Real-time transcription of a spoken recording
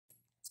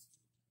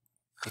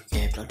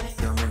Okay, but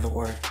you remember the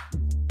word?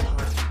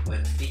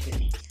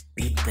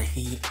 Beat the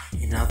heat.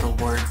 In other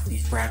words,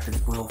 these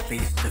rappers will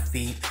face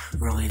defeat.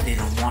 Really, they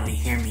don't want to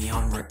hear me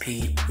on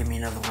repeat. Give me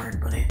another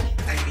word, buddy.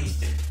 I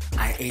aced it.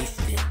 I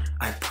aced it.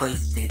 I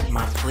placed it.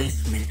 My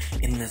placement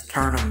in this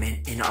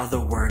tournament. In other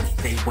words,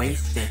 they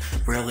wasted.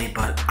 Really,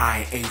 but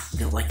I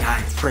aced it. Like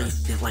I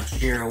traced it. Like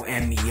Shiro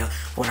Emiya.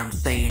 What I'm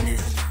saying is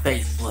it's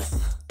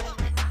faceless.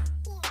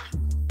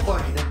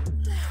 Plug it in.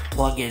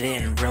 Plug it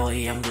in,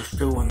 really, I'm just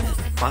doing this.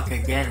 Fuck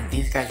again,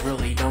 these guys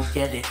really don't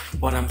get it.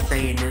 What I'm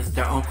saying is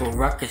their Uncle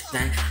Ruckus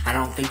then. I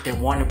don't think they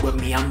want it with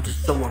me, I'm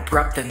just so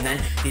abrupt. And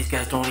then, these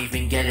guys don't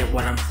even get it.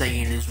 What I'm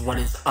saying is what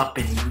is up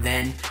and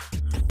then.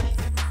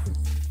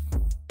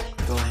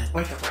 Go ahead.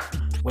 Wake up rap.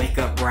 Wake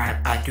up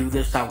rap. I do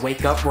this, I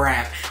wake up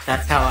rap.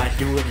 That's how I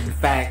do it. In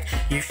fact,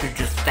 you should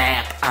just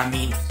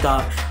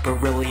stop. But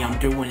really, I'm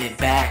doing it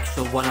back.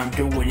 So what I'm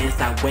doing is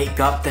I wake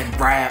up then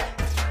rap.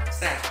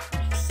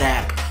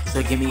 Sap.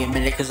 So give me a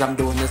minute, cause I'm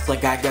doing this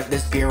like I got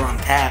this beer on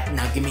tap.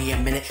 Now give me a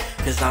minute,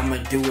 cause I'ma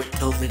do it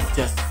till it's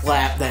just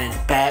slap. Then it's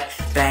bap,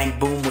 bang,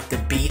 boom with the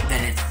beat,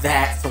 then it's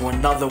that. So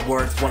in other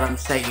words, what I'm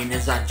saying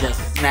is I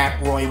just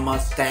snap Roy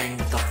Mustang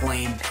with the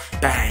flame,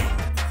 bang.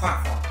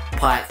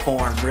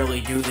 Platform,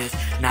 really do this.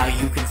 Now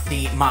you can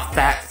see my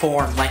fat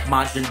form like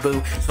Majin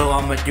Buu. So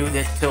I'ma do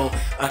this till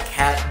a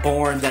cat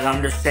born that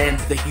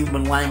understands the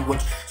human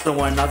language.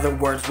 So in other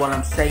words, what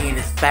I'm saying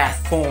is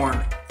fast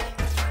form.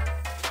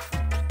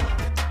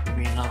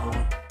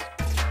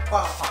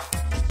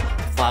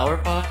 Flower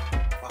pot?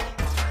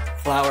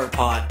 Flower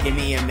pot, give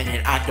me a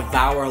minute, I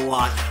devour a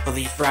lot. Well,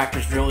 these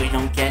rappers really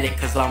don't get it,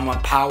 cause I'm a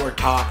power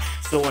top.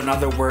 So in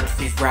other words,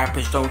 these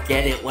rappers don't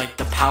get it like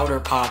the powder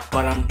pop.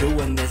 But I'm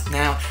doing this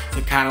now,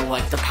 so kinda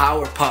like the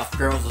Powerpuff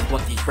Girls is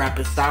what these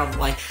rappers sound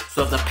like.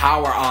 So the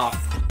power off.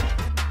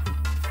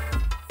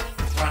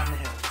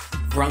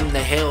 Run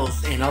the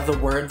hills. In other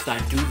words, I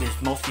do this.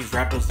 Most of these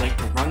rappers like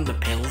to run the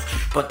pills,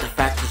 but the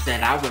fact is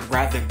that I would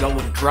rather go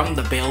and drum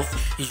the bills.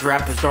 These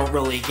rappers don't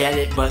really get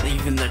it, but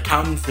even the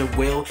tongues that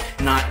will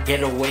not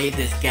get away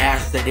this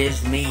gas that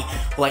is me.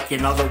 Like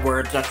in other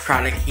words, I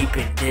try to keep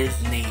it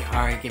Disney.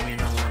 Alright, give me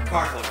another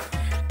one.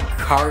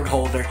 Card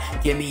holder,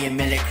 give me a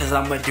minute, cause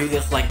I'ma do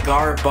this like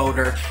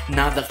Garboater.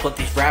 Now that's what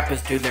these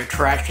rappers do, they're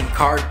trash and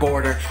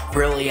cardboarder.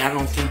 Really, I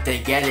don't think they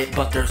get it,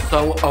 but they're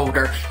so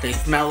odor, they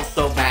smell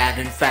so bad,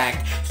 in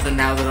fact. So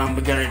now that I'm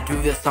gonna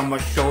do this, I'ma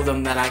show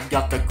them that I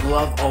got the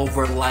glove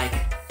over like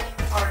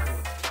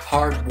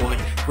hardwood.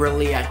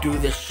 Really, I do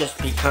this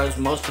just because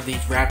most of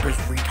these rappers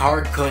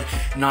retard could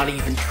not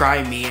even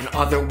try me. In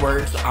other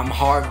words, I'm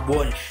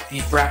hardwood.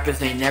 These rappers,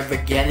 they never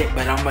get it,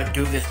 but I'ma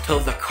do this till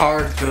the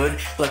card good.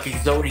 Like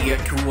Exodia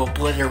to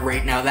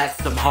obliterate. Now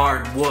that's some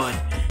hardwood.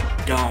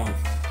 Dome.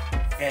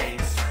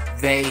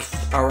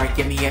 Vase. Alright,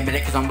 give me a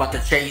minute, cause I'm about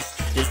to chase.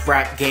 This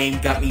rap game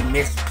got me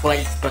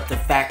misplaced, but the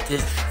fact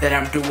is that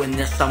I'm doing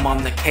this, I'm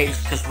on the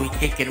case, cause we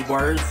kicking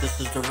words, this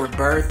is the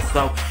Rebirth.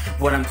 So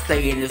what I'm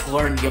saying is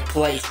learn your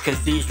place,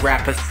 cause these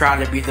rappers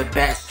try to be the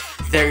best.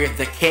 They're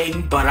the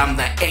king, but I'm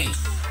the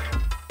ace.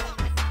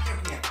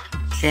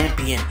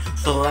 Champion,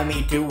 so let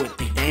me do it,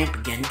 the damp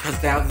again,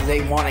 cause now that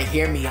they wanna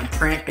hear me, I'm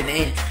tramping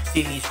in.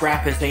 See, these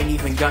rappers ain't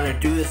even gonna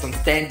do this, I'm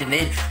standing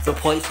in the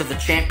place of the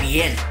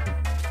champion.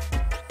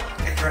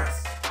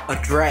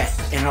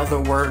 Address. In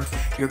other words,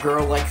 your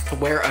girl likes to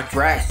wear a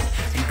dress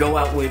and go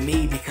out with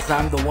me because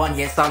I'm the one,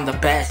 yes, I'm the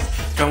best.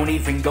 Don't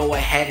even go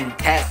ahead and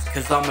test,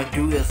 cause I'ma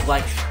do this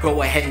like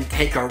go ahead and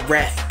take a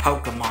rest.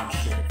 Pokemon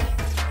shit.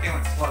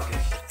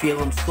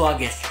 Feeling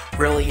sluggish.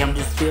 Really, I'm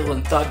just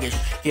feeling thuggish.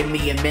 Give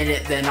me a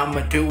minute, then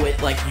I'ma do it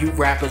like you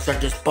rappers are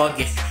just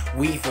buggish.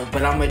 Weevil,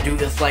 but I'ma do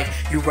this like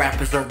you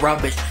rappers are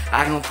rubbish.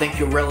 I don't think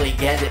you'll really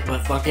get it,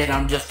 but fuck it,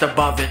 I'm just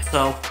above it,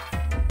 so.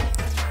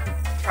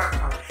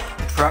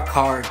 Truck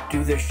hard,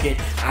 do this shit,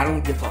 I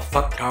don't give a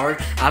fuck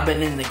hard. I've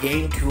been in the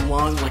game too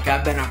long, like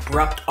I've been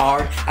abrupt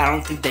hard. I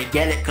don't think they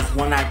get it, cause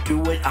when I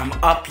do it, I'm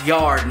up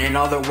yard. In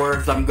other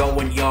words, I'm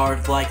going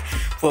yards like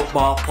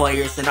football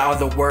players. In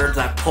other words,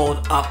 I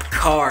pulled up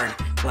card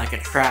like a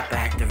trap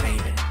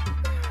activated.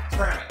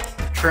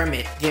 Trim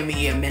it, give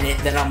me a minute,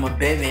 then I'ma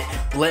bim it.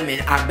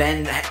 Limit, I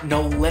bend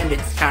no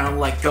limits, kinda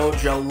like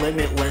Dojo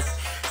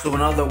Limitless. So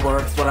in other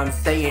words, what I'm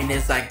saying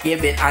is I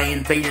give it, I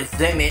invade a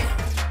Zimit.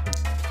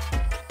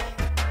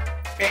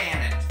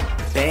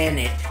 Ban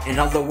it. In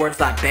other words,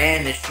 I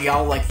banish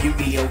y'all like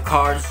Yu-Gi-Oh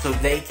cards, so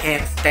they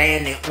can't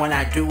stand it. When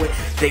I do it,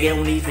 they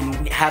don't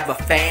even have a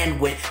fan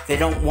with. They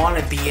don't want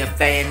to be a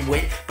fan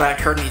with, but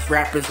I turn these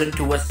rappers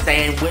into a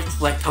sandwich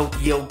like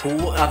Tokyo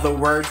Ghoul. In other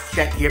words,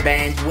 check your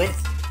bandwidth.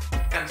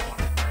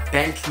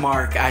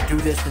 Benchmark. I do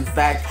this, in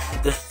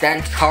fact, the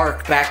stench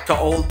hark back to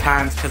old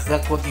times, cause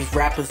that's what these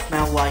rappers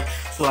smell like.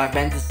 So I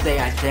meant to say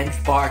I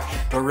benchmark,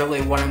 but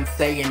really what I'm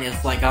saying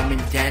is like I'm in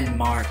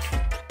Denmark.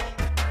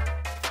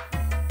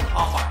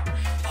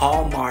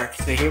 Hallmark,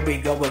 so here we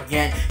go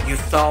again. You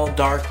stall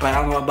dark, but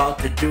I'm about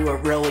to do it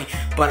really.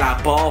 But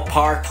I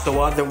ballpark,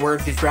 so other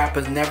words, these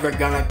rappers never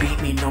gonna beat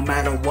me no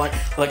matter what.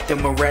 Like the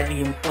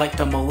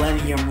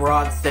millennium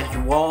rod said,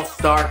 you all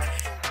start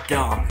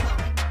dumb.